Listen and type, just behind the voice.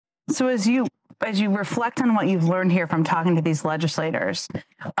So as you reflect on what you've learned here from talking to these legislators,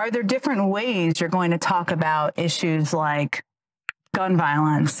 are there different ways you're going to talk about issues like gun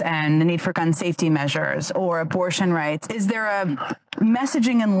violence and the need for gun safety measures or abortion rights? Is there a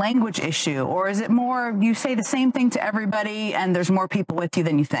messaging and language issue, or is it more you say the same thing to everybody and there's more people with you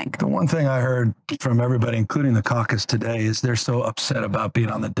than you think? The one thing I heard from everybody, including the caucus today, is they're so upset about being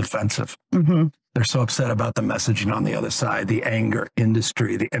on the defensive. Mm-hmm. They're so upset about the messaging on the other side, the anger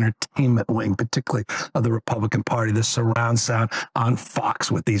industry, the entertainment wing, particularly of the Republican Party, the surround sound on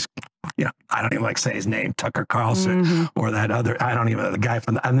Fox with these, I don't even like saying his name, Tucker Carlson, or that other, I don't even know the guy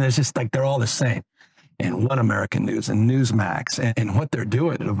from it's just like they're all the same. And One American News and Newsmax and what they're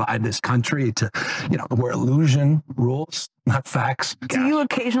doing to divide this country to, where illusion rules, not facts. Do you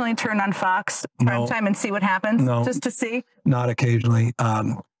occasionally turn on Fox prime time and see what happens? No, just to see? Not occasionally,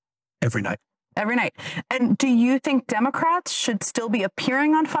 every night. Every night. And do you think Democrats should still be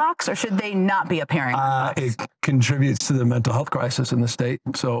appearing on Fox, or should they not be appearing on Fox? It contributes to the mental health crisis in the state.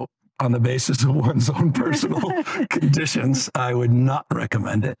 So on the basis of one's own personal conditions, I would not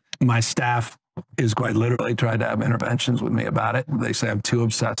recommend it. My staff is quite literally tried to have interventions with me about it. They say I'm too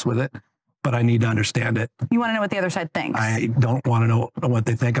obsessed with it, but I need to understand it. You want to know what the other side thinks? I don't want to know what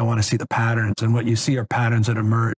they think. I want to see the patterns. And what you see are patterns that emerge